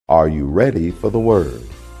Are you ready for the word?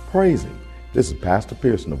 Praise Him. This is Pastor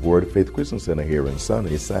Pearson of Word of Faith Christian Center here in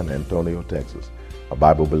sunny San Antonio, Texas. A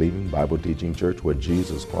Bible-believing, Bible-teaching church where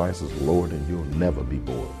Jesus Christ is Lord and you'll never be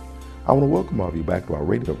bored. I want to welcome all of you back to our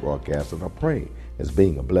radio broadcast, and I pray it's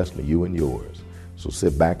being a blessing to you and yours. So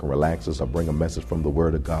sit back and relax as I bring a message from the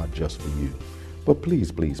Word of God just for you. But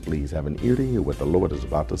please, please, please have an ear to hear what the Lord is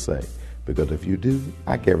about to say, because if you do,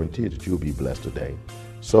 I guarantee that you'll be blessed today.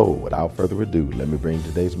 So without further ado, let me bring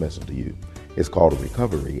today's message to you. It's called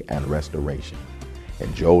Recovery and Restoration.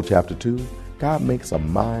 In Joel chapter 2, God makes a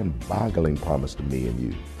mind-boggling promise to me and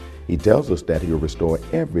you. He tells us that He'll restore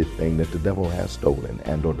everything that the devil has stolen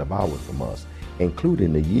and or devoured from us,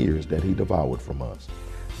 including the years that he devoured from us.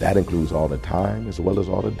 That includes all the time as well as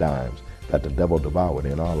all the dimes that the devil devoured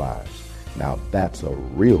in our lives. Now that's a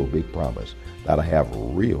real big promise that'll have a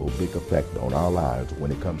real big effect on our lives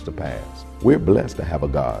when it comes to pass. We're blessed to have a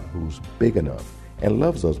God who's big enough and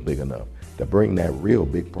loves us big enough to bring that real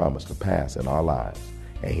big promise to pass in our lives.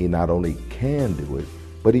 And He not only can do it,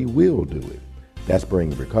 but He will do it. That's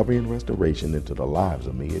bringing recovery and restoration into the lives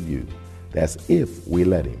of me and you. That's if we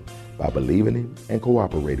let Him, by believing Him and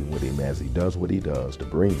cooperating with Him as He does what He does to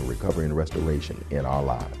bring recovery and restoration in our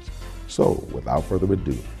lives. So without further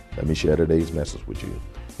ado, let me share today's message with you.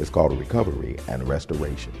 It's called Recovery and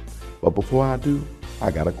Restoration. But before I do,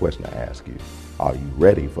 I got a question to ask you. Are you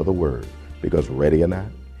ready for the word? Because ready or not,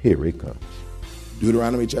 here it comes.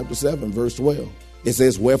 Deuteronomy chapter 7, verse 12. It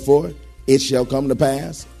says, "Wherefore it shall come to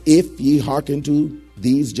pass, if ye hearken to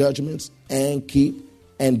these judgments and keep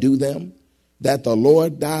and do them, that the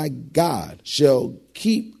Lord thy God shall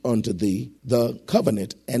keep unto thee the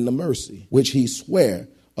covenant and the mercy, which He sware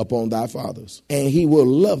upon thy fathers. And He will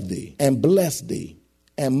love thee and bless thee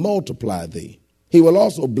and multiply thee. He will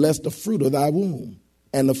also bless the fruit of thy womb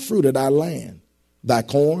and the fruit of thy land, thy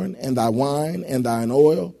corn and thy wine and thine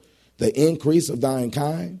oil, the increase of thine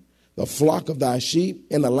kind, the flock of thy sheep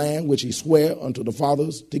in the land which He sware unto the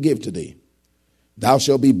fathers to give to thee. Thou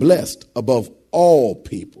shalt be blessed above all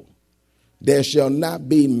people. There shall not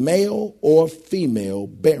be male or female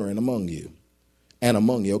barren among you and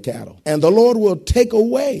among your cattle. And the Lord will take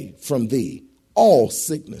away from thee all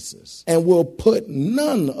sicknesses, and will put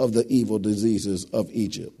none of the evil diseases of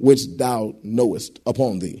Egypt, which thou knowest,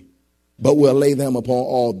 upon thee, but will lay them upon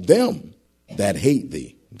all them that hate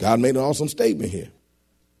thee." God made an awesome statement here.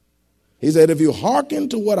 He said, if you hearken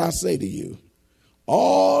to what I say to you,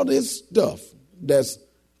 all this stuff that's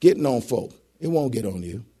getting on folk, it won't get on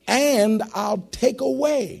you. And I'll take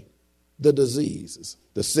away the diseases,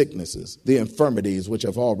 the sicknesses, the infirmities which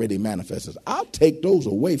have already manifested. I'll take those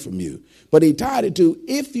away from you. But He tied it to,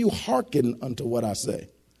 if you hearken unto what I say.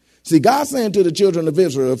 See, God's saying to the children of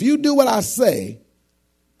Israel, if you do what I say,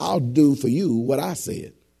 I'll do for you what I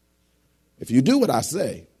said. If you do what I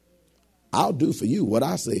say, I'll do for you what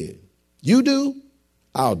I said. You do,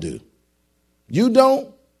 I'll do. You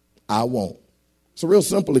don't, I won't. It's a real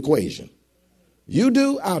simple equation. You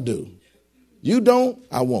do, I'll do. You don't,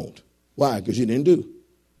 I won't. Why? Because you didn't do.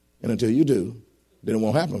 And until you do, then it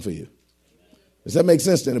won't happen for you. Does that make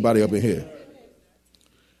sense to anybody up in here?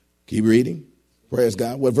 Keep reading. Praise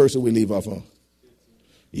God. What verse did we leave off on?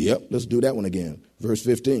 Yep, let's do that one again. Verse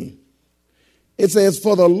 15. It says,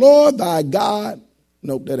 "For the Lord thy God,"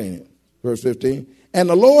 nope, that ain't it. Verse 15. "And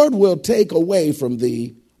the Lord will take away from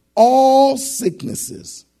thee all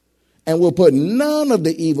sicknesses, and will put none of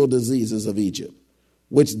the evil diseases of Egypt,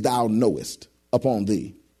 which thou knowest, upon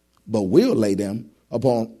thee, but will lay them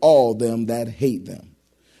upon all them that hate them."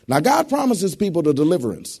 Now, God promises people the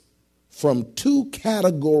deliverance from two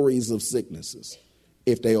categories of sicknesses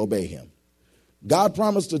if they obey Him. God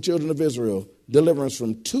promised the children of Israel deliverance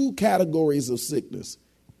from two categories of sickness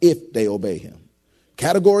if they obey Him.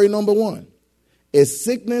 Category number one is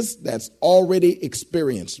sickness that's already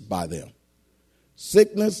experienced by them.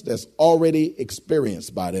 Sickness that's already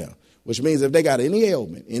experienced by them. Which means if they got any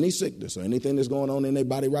ailment, any sickness, or anything that's going on in their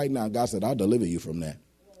body right now, God said, I'll deliver you from that.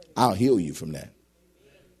 I'll heal you from that.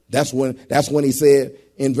 That's when He said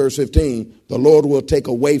in verse 15, the Lord will take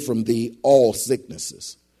away from thee all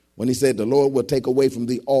sicknesses. When He said the Lord will take away from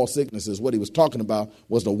thee all sicknesses, what He was talking about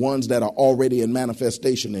was the ones that are already in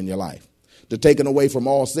manifestation in your life. The taking away from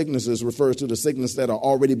all sicknesses refers to the sickness that are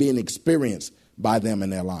already being experienced by them in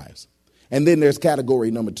their lives. And then there's category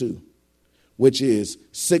number two, which is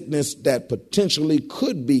sickness that potentially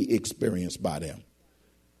could be experienced by them.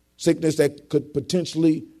 Sickness that could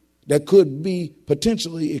be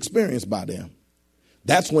potentially experienced by them.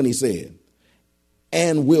 That's when He said,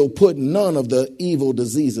 "And will put none of the evil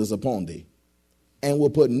diseases upon thee." And will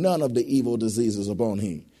put none of the evil diseases upon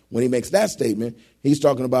him. when he makes that statement, he's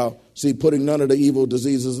talking about, see, putting none of the evil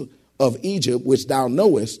diseases of Egypt, which thou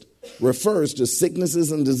knowest, refers to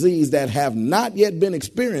sicknesses and disease that have not yet been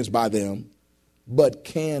experienced by them, but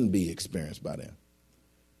can be experienced by them.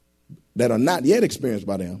 That are not yet experienced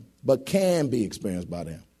by them, but can be experienced by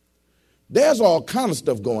them. There's all kind of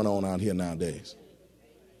stuff going on out here nowadays.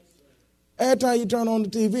 Every time you turn on the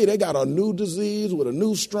TV, they got a new disease with a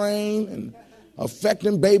new strain and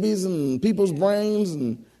affecting babies and people's brains,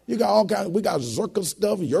 and you got all kind. We got Zerka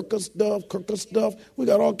stuff, Yerka stuff, Kirka stuff. We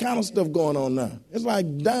got all kind of stuff going on now. It's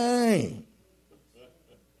like, dang.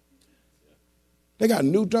 They got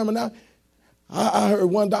new terminology. I heard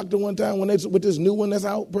one doctor one time when with this new one that's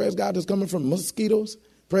out, praise God, that's coming from mosquitoes.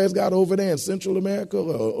 Praise God, over there in Central America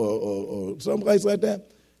or someplace like that.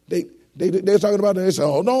 They're talking about it. They say,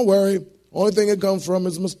 oh, don't worry. Only thing it comes from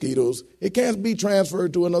is mosquitoes. It can't be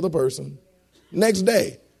transferred to another person. Next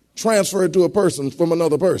day, transferred to a person from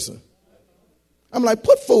another person. I'm like,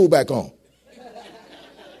 put food back on.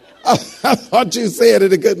 I thought you said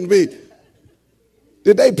it couldn't be.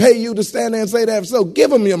 Did they pay you to stand there and say that? So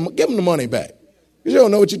give them the money back. Because you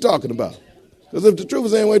don't know what you're talking about. Because if the truth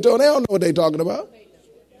is anyway told, they don't know what they're talking about.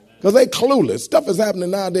 Because they clueless. Stuff is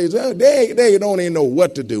happening nowadays. They don't even know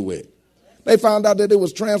what to do with. They found out that it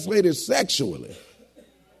was translated sexually.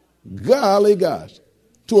 Golly gosh.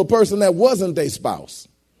 To a person that wasn't their spouse.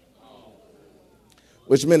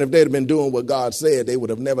 Which meant if they'd have been doing what God said, they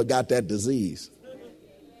would have never got that disease.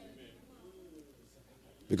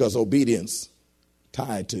 Because obedience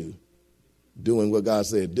tied to doing what God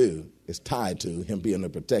said do is tied to him being able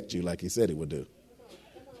to protect you like he said he would do.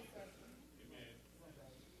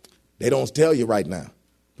 They don't tell you right now,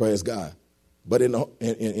 praise God. But in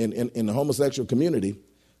the homosexual community,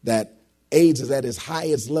 that AIDS is at its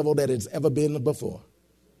highest level that it's ever been before.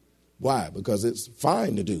 Why? Because it's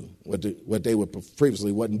fine to do what they were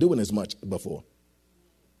previously wasn't doing as much before.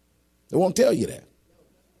 They won't tell you that.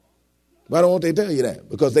 Why don't they tell you that?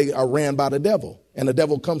 Because they are ran by the devil, and the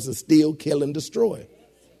devil comes to steal, kill, and destroy.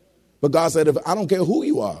 But God said, I don't care who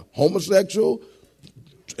you are, homosexual,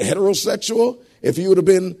 heterosexual, if you would have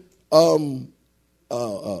been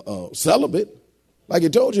celibate, like he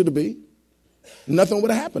told you to be, nothing would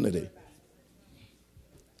have happened to you.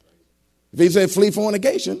 If he said flee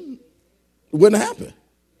fornication, it wouldn't happen.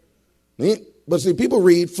 But see, people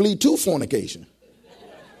read flee to fornication.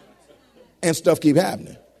 And stuff keep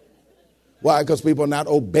happening. Why? Because people are not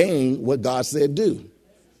obeying what God said do.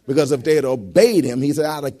 Because if they had obeyed him, he said,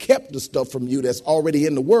 I'd have kept the stuff from you that's already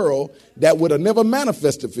in the world that would have never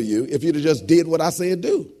manifested for you if you'd have just did what I said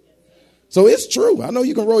do. So it's true. I know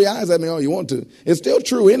you can roll your eyes at me all you want to. It's still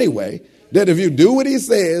true anyway, that if you do what he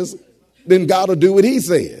says, then God will do what he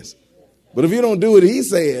says. But if you don't do what he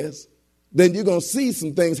says, then you're going to see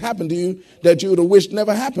some things happen to you that you would have wished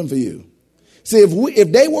never happened for you. See,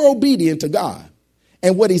 if they were obedient to God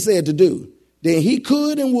and what he said to do, then he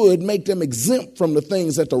could and would make them exempt from the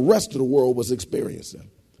things that the rest of the world was experiencing.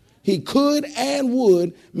 He could and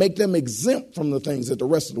would make them exempt from the things that the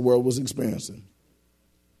rest of the world was experiencing.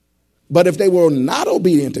 But if they were not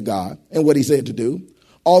obedient to God and what he said to do,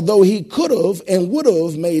 although he could have and would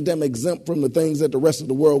have made them exempt from the things that the rest of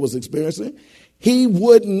the world was experiencing, he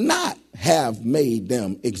would not have made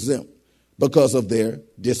them exempt because of their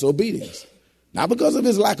disobedience. Not because of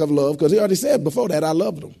his lack of love, because he already said before that, I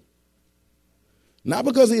loved them. Not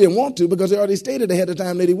because he didn't want to, because he already stated ahead of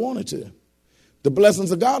time that he wanted to. The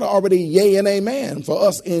blessings of God are already yea and amen for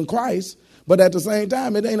us in Christ, but at the same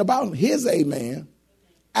time, it ain't about his amen.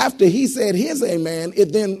 After he said his amen,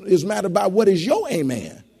 it then is matter about what is your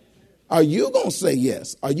amen. Are you going to say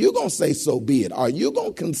yes? Are you going to say so be it? Are you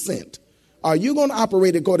going to consent? Are you going to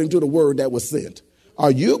operate according to the word that was sent?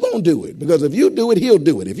 Are you going to do it? Because if you do it, he'll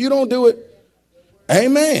do it. If you don't do it,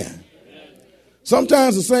 amen.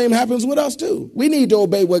 Sometimes the same happens with us too. We need to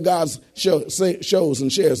obey what God shows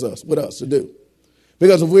and shares us with us to do.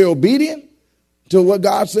 Because if we're obedient to what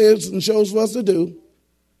God says and shows for us to do,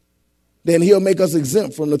 then he'll make us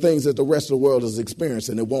exempt from the things that the rest of the world is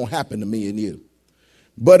experiencing. It won't happen to me and you.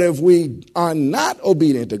 But if we are not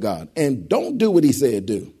obedient to God and don't do what he said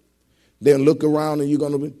do, then look around and you're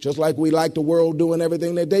going to be just like we like the world doing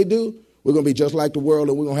everything that they do. We're going to be just like the world,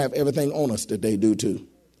 and we're going to have everything on us that they do too.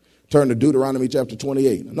 Turn to Deuteronomy chapter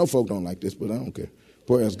 28. I know folk don't like this, but I don't care.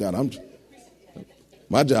 Praise God.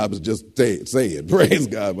 My job is just say it. Praise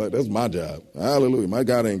God. But that's my job. Hallelujah. My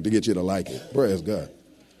God ain't to get you to like it. Praise God.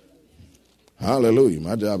 Hallelujah.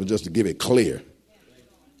 My job is just to give it clear.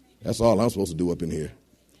 That's all I'm supposed to do up in here.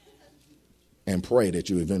 And pray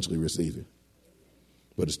that you eventually receive it.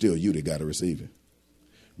 But it's still you that got to receive it.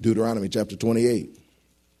 Deuteronomy chapter 28,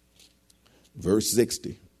 verse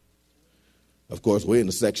 60. Of course, we're in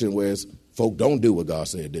the section where folk don't do what God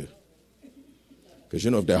said do. Because,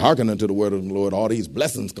 if they're hearkening to the word of the Lord, all these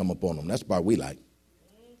blessings come upon them. That's the part we like.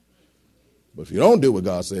 But if you don't do what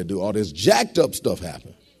God said do, all this jacked up stuff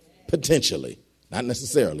happen. Potentially. Not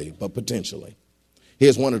necessarily, but potentially.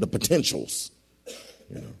 Here's one of the potentials,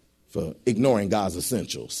 for ignoring God's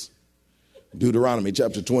essentials. Deuteronomy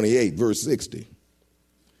chapter 28, verse 60.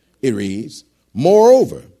 It reads,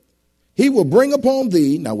 moreover, he will bring upon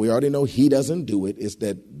thee. Now, we already know he doesn't do it. It's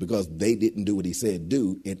that because they didn't do what he said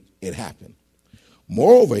do, it happened.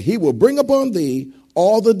 Moreover, he will bring upon thee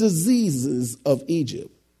all the diseases of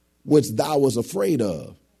Egypt, which thou was afraid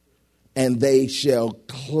of, and they shall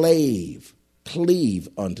cleave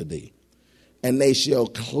unto thee. And they shall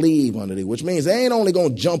cleave unto thee, which means they ain't only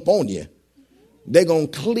going to jump on you. They're going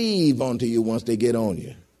to cleave unto you once they get on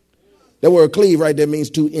you. That word cleave right there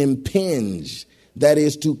means to impinge. That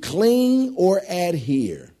is to cling or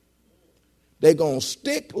adhere. They're going to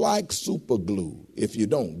stick like super glue if you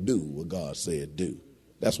don't do what God said do.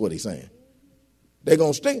 That's what he's saying. They're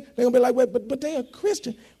going to stick. They're going to be like, wait, but they're a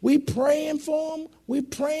Christian. We praying for them. We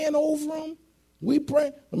praying over them. We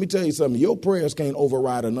pray. Let me tell you something. Your prayers can't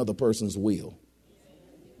override another person's will.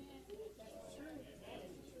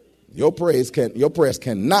 Your prayers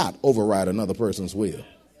cannot override another person's will.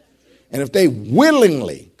 And if they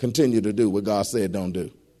willingly continue to do what God said don't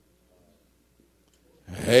do.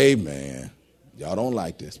 Amen. Y'all don't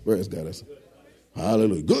like this. Praise God.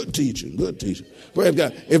 Hallelujah. Good teaching. Good teaching. Praise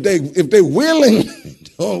God. If they willingly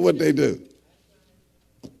do what they do,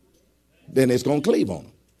 then it's going to cleave on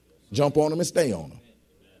them. Jump on them and stay on them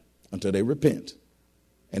until they repent.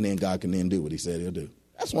 And then God can then do what he said he'll do.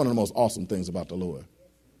 That's one of the most awesome things about the Lord.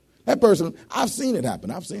 That person, I've seen it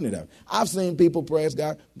happen. I've seen people, praise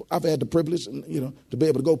God. I've had the privilege, to be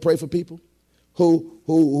able to go pray for people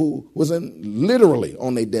who was literally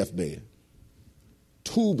on their deathbed.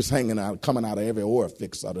 Tubes hanging out, coming out of every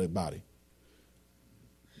orifice out of their body.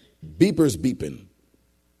 Beepers beeping.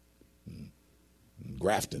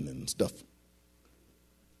 Grafting and stuff.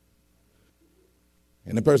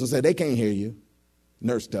 And the person said, they can't hear you.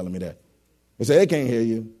 Nurse telling me that. They said, they can't hear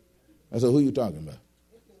you. I said, who are you talking about?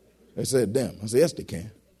 They said, them. I said, yes, they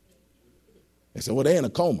can. They said, well, they're in a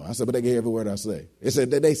coma. I said, but they can hear every word I say. They said,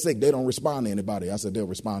 they sick. They don't respond to anybody. I said, they'll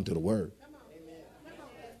respond to the word.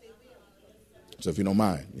 So if you don't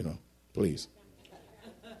mind, please.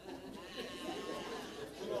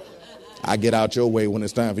 I get out your way when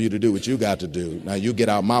it's time for you to do what you got to do. Now you get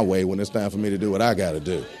out my way when it's time for me to do what I got to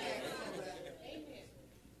do.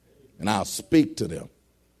 And I'll speak to them.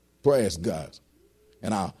 Praise God.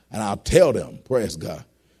 And I'll tell them, praise God,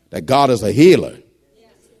 that God is a healer.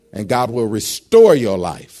 And God will restore your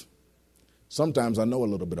life. Sometimes I know a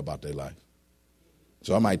little bit about their life.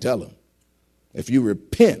 So I might tell them, if you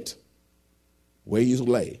repent where you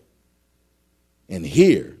lay and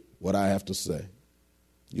hear what I have to say,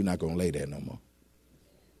 you're not going to lay there no more.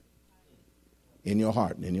 In your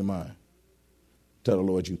heart and in your mind, tell the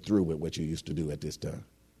Lord you through with what you used to do at this time.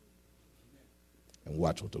 And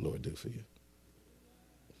watch what the Lord do for you.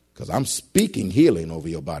 Because I'm speaking healing over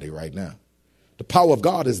your body right now. The power of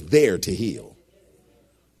God is there to heal.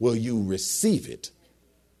 Will you receive it?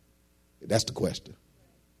 That's the question.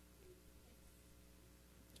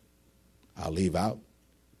 I'll leave out.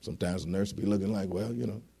 Sometimes the nurse will be looking like, well,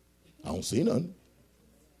 I don't see nothing.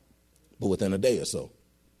 But within a day or so,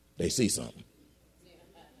 they see something.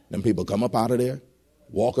 Then people come up out of there,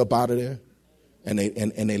 walk up out of there, and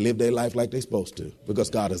they live their life like they're supposed to, because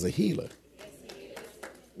God is a healer.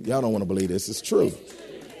 Y'all don't want to believe this. It's true.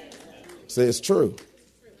 Say it's true.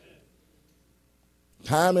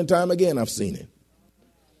 Time and time again, I've seen it.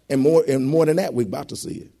 And more than that, we're about to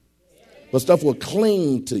see it. But stuff will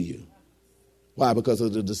cling to you. Why? Because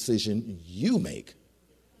of the decision you make.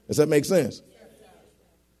 Does that make sense?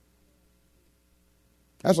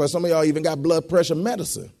 That's why some of y'all even got blood pressure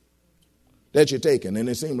medicine that you're taking, and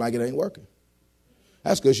it seems like it ain't working.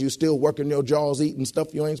 That's because you're still working your jaws eating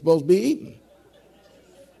stuff you ain't supposed to be eating.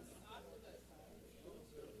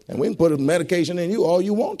 And we can put a medication in you all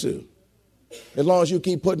you want to. As long as you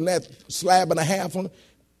keep putting that slab and a half on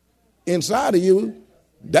inside of you,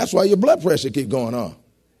 that's why your blood pressure keep going on.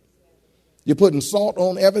 You're putting salt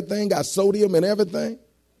on everything, got sodium and everything.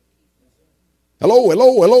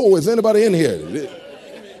 Hello, is anybody in here?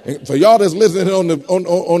 For y'all that's listening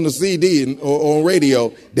on the CD or on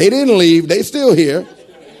radio, they didn't leave, they still here.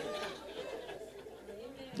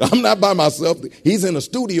 I'm not by myself. He's in the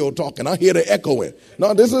studio talking. I hear the echoing.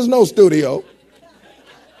 No, this is no studio.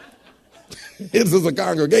 This is a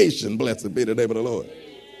congregation. Blessed be the name of the Lord.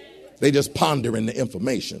 They just pondering the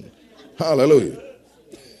information. Hallelujah.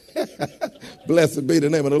 Blessed be the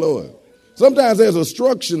name of the Lord. Sometimes there's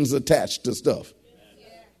instructions attached to stuff.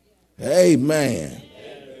 Amen.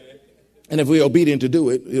 And if we're obedient to do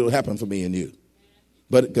it, it'll happen for me and you.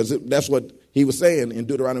 But because that's what he was saying in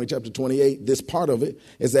Deuteronomy chapter 28. This part of it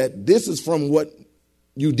is that this is from what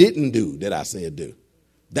you didn't do that I said do.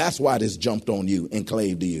 That's why this jumped on you and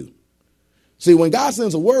clave to you. See, when God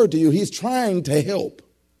sends a word to you, he's trying to help.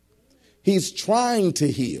 He's trying to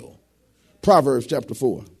heal. Proverbs chapter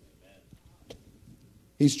 4.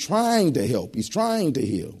 He's trying to help. He's trying to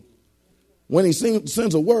heal. When he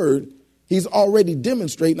sends a word, he's already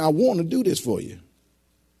demonstrating, I want to do this for you.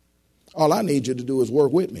 All I need you to do is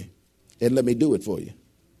work with me and let me do it for you.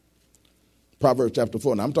 Proverbs chapter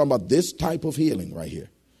 4. Now I'm talking about this type of healing right here.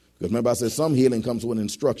 Because remember I said some healing comes with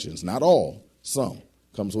instructions. Not all. Some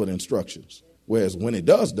comes with instructions. Whereas when it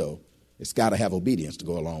does, though, it's got to have obedience to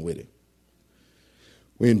go along with it.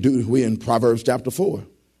 We're in Proverbs chapter 4.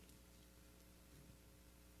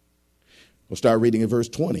 We'll start reading in verse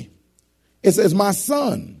 20. It says, my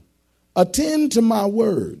son, attend to my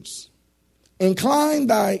words. Incline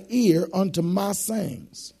thy ear unto my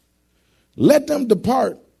sayings. Let them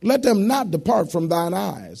not depart from thine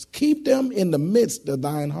eyes. Keep them in the midst of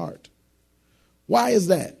thine heart. Why is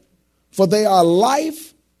that? For they are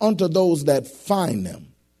life unto those that find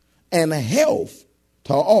them, and health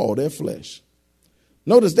to all their flesh.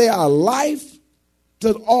 Notice they are life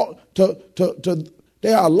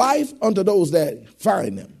they are life unto those that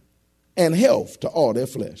find them, and health to all their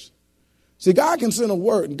flesh. See, God can send a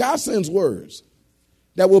word. God sends words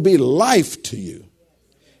that will be life to you,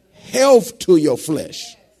 health to your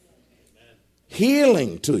flesh,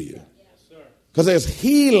 healing to you. Because there's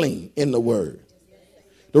healing in the word.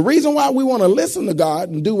 The reason why we want to listen to God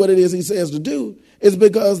and do what it is he says to do is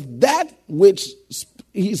because that which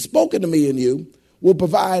he's spoken to me and you will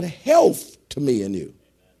provide health to me and you.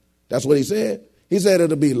 That's what he said. He said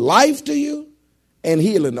it'll be life to you and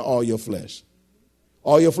healing to all your flesh.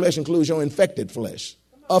 All your flesh includes your infected flesh,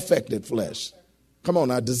 affected flesh. Come on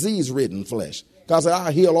now, disease-ridden flesh. God said,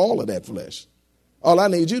 I'll heal all of that flesh. All I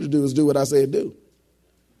need you to do is do what I said do.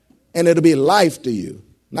 And it'll be life to you.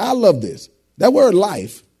 Now, I love this. That word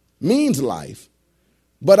life means life,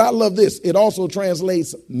 but I love this. It also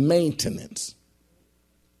translates maintenance.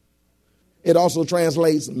 It also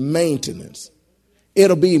translates maintenance.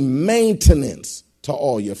 It'll be maintenance to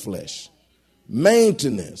all your flesh.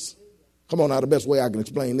 Maintenance. Come on now, the best way I can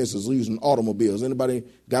explain this is using automobiles. Anybody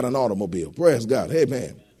got an automobile? Praise God. Hey,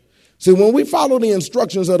 man. See, when we follow the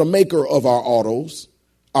instructions of the maker of our autos,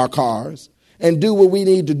 our cars, and do what we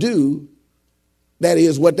need to do, that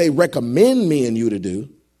is what they recommend me and you to do,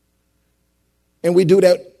 and we do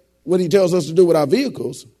that, what he tells us to do with our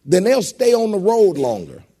vehicles, then they'll stay on the road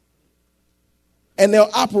longer. And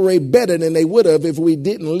they'll operate better than they would have if we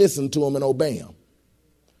didn't listen to them and obey them.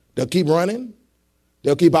 They'll keep running.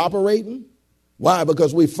 They'll keep operating. Why?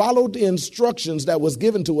 Because we followed the instructions that was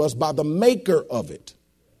given to us by the maker of it.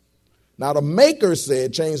 Now, the maker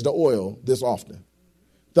said, change the oil this often.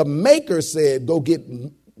 The maker said, go get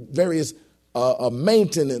various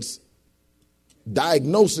maintenance,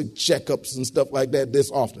 diagnostic checkups and stuff like that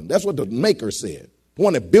this often. That's what the maker said, the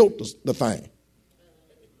one that built the thing.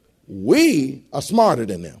 We are smarter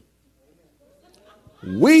than them.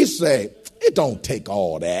 We say, it don't take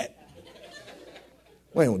all that.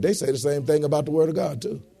 Well, they say the same thing about the word of God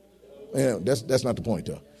too. That's not the point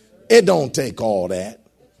though. It don't take all that.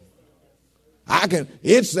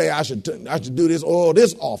 It say I should do this oil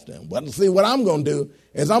this often. But see, what I'm going to do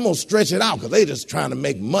is I'm going to stretch it out because they just trying to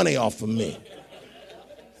make money off of me.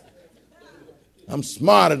 I'm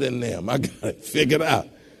smarter than them. I got it figured out.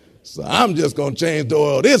 So I'm just going to change the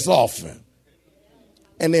oil this often.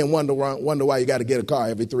 And then wonder why you got to get a car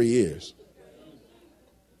every 3 years.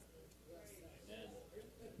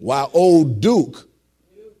 While old Duke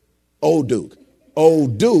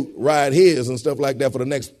ride his and stuff like that for the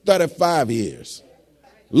next 35 years.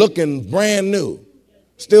 Looking brand new.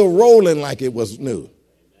 Still rolling like it was new.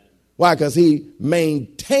 Why? Because he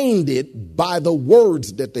maintained it by the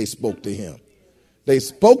words that they spoke to him. They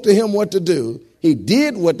spoke to him what to do. He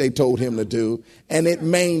did what they told him to do. And it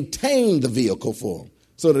maintained the vehicle for him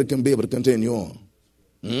so that it can be able to continue on.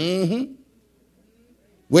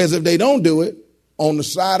 Whereas if they don't do it, on the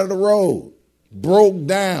side of the road, broke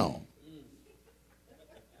down.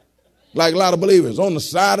 Like a lot of believers, on the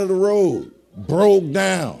side of the road, broke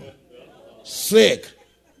down, sick.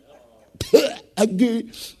 I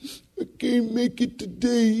can't make it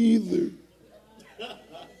today either.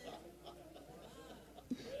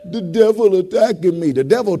 The devil attacking me. The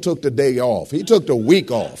devil took the day off. He took the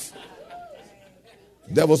week off.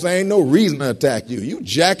 Devil saying ain't no reason to attack you. You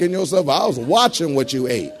jacking yourself. I was watching what you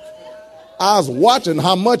ate. I was watching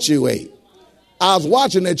how much you ate. I was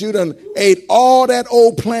watching that you done ate all that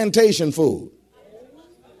old plantation food.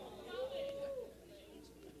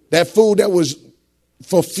 That food that was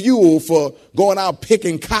for fuel for going out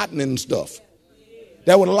picking cotton and stuff.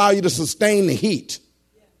 That would allow you to sustain the heat.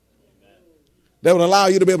 That would allow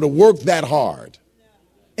you to be able to work that hard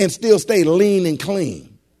and still stay lean and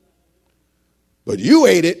clean. But you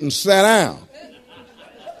ate it and sat down,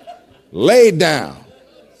 laid down,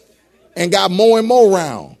 and got more and more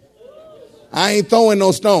round. I ain't throwing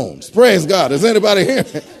no stones. Praise God. Is anybody here?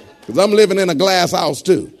 Because I'm living in a glass house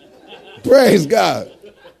too. Praise God.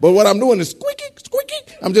 But what I'm doing is squeaky,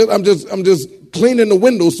 squeaky. I'm just cleaning the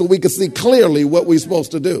windows so we can see clearly what we're supposed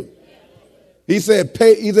to do. He said,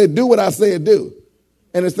 do what I said do.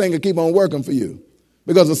 And this thing will keep on working for you.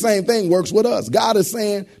 Because the same thing works with us. God is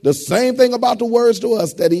saying the same thing about the words to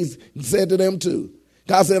us that he said to them too.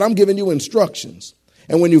 God said, I'm giving you instructions.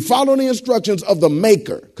 And when you follow the instructions of the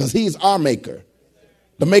maker, because he's our maker,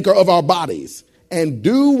 the maker of our bodies, and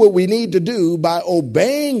do what we need to do by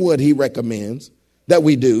obeying what he recommends that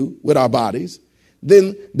we do with our bodies,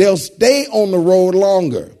 then they'll stay on the road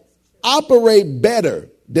longer, operate better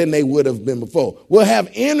than they would have been before. We'll have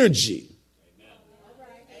energy.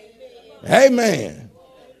 Amen.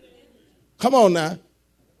 Come on now.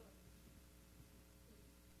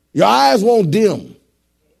 Your eyes won't dim.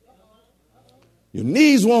 Your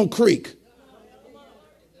knees won't creak.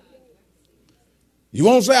 You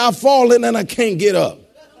won't say, I've fallen and I can't get up.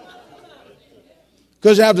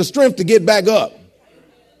 Because you have the strength to get back up.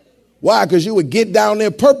 Why? Because you would get down there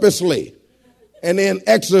purposely and then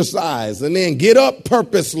exercise and then get up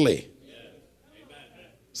purposely.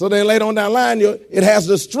 So then later on down the line, it has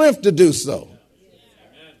the strength to do so.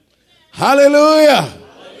 Hallelujah.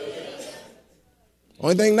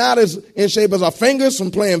 Only thing not is in shape is our fingers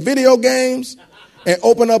from playing video games and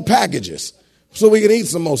open up packages so we can eat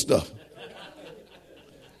some more stuff.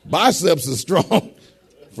 Biceps is strong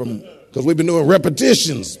because we've been doing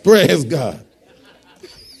repetitions. Praise God.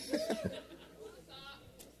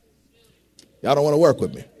 Y'all don't want to work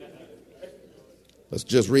with me. Let's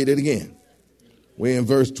just read it again. We're in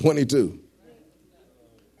verse 22.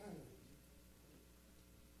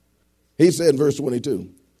 He said in verse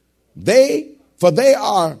 22, for they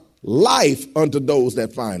are life unto those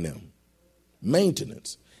that find them,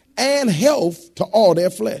 maintenance, and health to all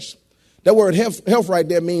their flesh. That word health right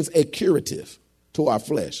there means a curative to our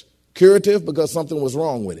flesh. Curative because something was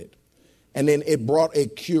wrong with it. And then it brought a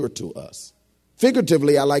cure to us.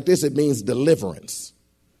 Figuratively, I like this, it means deliverance.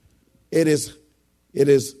 It is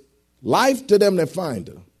life to them that find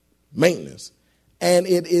her, maintenance, and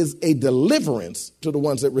it is a deliverance to the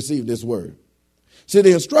ones that receive this word. See,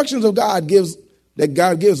 the instructions of God gives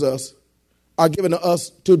us are given to us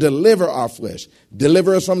to deliver our flesh,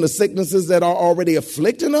 deliver us from the sicknesses that are already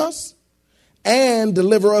afflicting us, and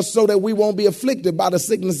deliver us so that we won't be afflicted by the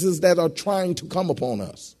sicknesses that are trying to come upon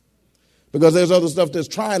us. Because there's other stuff that's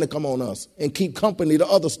trying to come on us and keep company to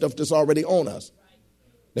other stuff that's already on us.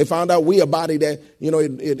 They found out we a body that,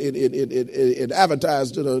 it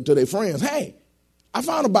advertised to their friends. Hey, I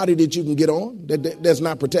found a body that you can get on that's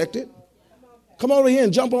not protected. Come over here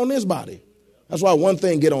and jump on this body. That's why one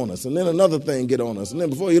thing get on us, and then another thing get on us, and then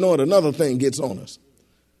before you know it, another thing gets on us.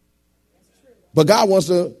 But God wants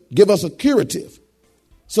to give us a curative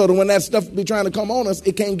so that when that stuff be trying to come on us,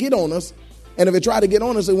 it can't get on us. And if it try to get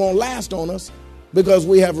on us, it won't last on us because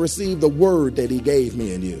we have received the word that he gave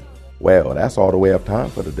me and you. Well, that's all the way have time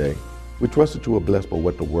for today. We trust that you were blessed by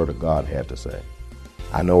what the word of God had to say.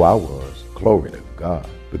 I know I was. Glory to God.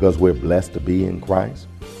 Because we're blessed to be in Christ.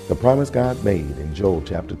 The promise God made in Joel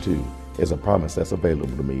chapter 2 is a promise that's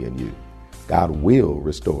available to me and you. God will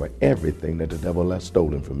restore everything that the devil has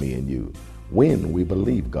stolen from me and you when we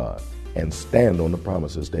believe God and stand on the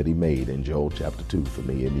promises that he made in Joel chapter 2 for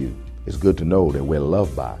me and you. It's good to know that we're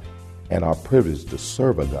loved by and are privileged to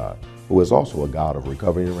serve a God who is also a God of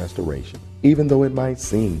recovery and restoration. Even though it might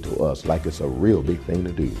seem to us like it's a real big thing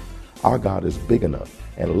to do, our God is big enough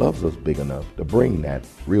and loves us big enough to bring that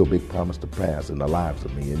real big promise to pass in the lives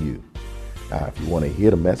of me and you. Now, if you want to hear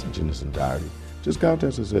the message in its entirety, just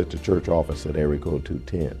contact us at the church office at area code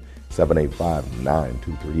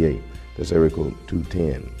 210-785-9238. That's area code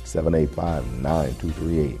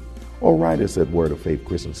 210-785-9238. Or write us at Word of Faith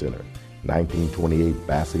Christian Center, 1928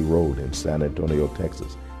 Bassey Road in San Antonio,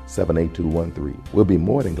 Texas, 78213. We'll be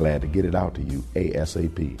more than glad to get it out to you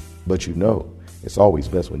ASAP. But you know, it's always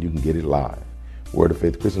best when you can get it live. Word of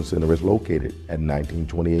Faith Christian Center is located at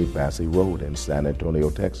 1928 Bassey Road in San Antonio,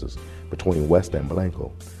 Texas, between West and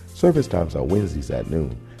Blanco. Service times are Wednesdays at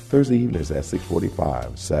noon, Thursday evenings at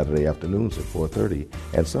 6:45, Saturday afternoons at 4:30,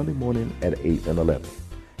 and Sunday morning at 8 and 11.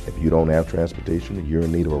 If you don't have transportation and you're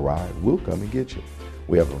in need of a ride, we'll come and get you.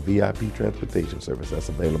 We have a VIP transportation service that's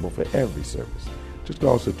available for every service. Just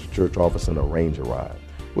call us at the church office and arrange a ride.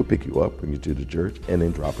 We'll pick you up, bring you to the church, and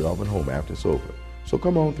then drop you off at home after it's over. So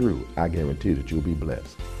come on through. I guarantee that you'll be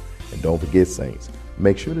blessed. And don't forget, saints,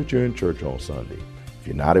 make sure that you're in church on Sunday. If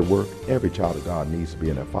you're not at work, every child of God needs to be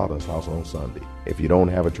in their Father's house on Sunday. If you don't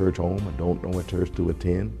have a church home or don't know a church to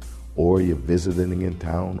attend, or you're visiting in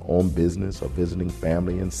town on business or visiting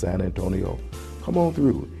family in San Antonio, come on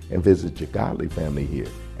through and visit your godly family here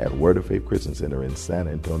at Word of Faith Christian Center in San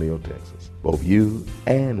Antonio, Texas. Both you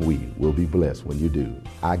and we will be blessed when you do.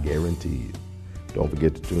 I guarantee you. Don't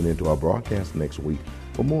forget to tune into our broadcast next week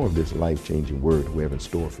for more of this life-changing word we have in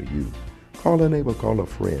store for you. Call a neighbor, call a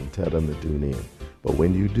friend, tell them to tune in. But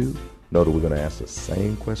when you do, know that we're going to ask the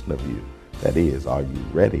same question of you. That is, are you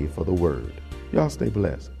ready for the word? Y'all stay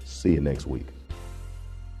blessed. See you next week.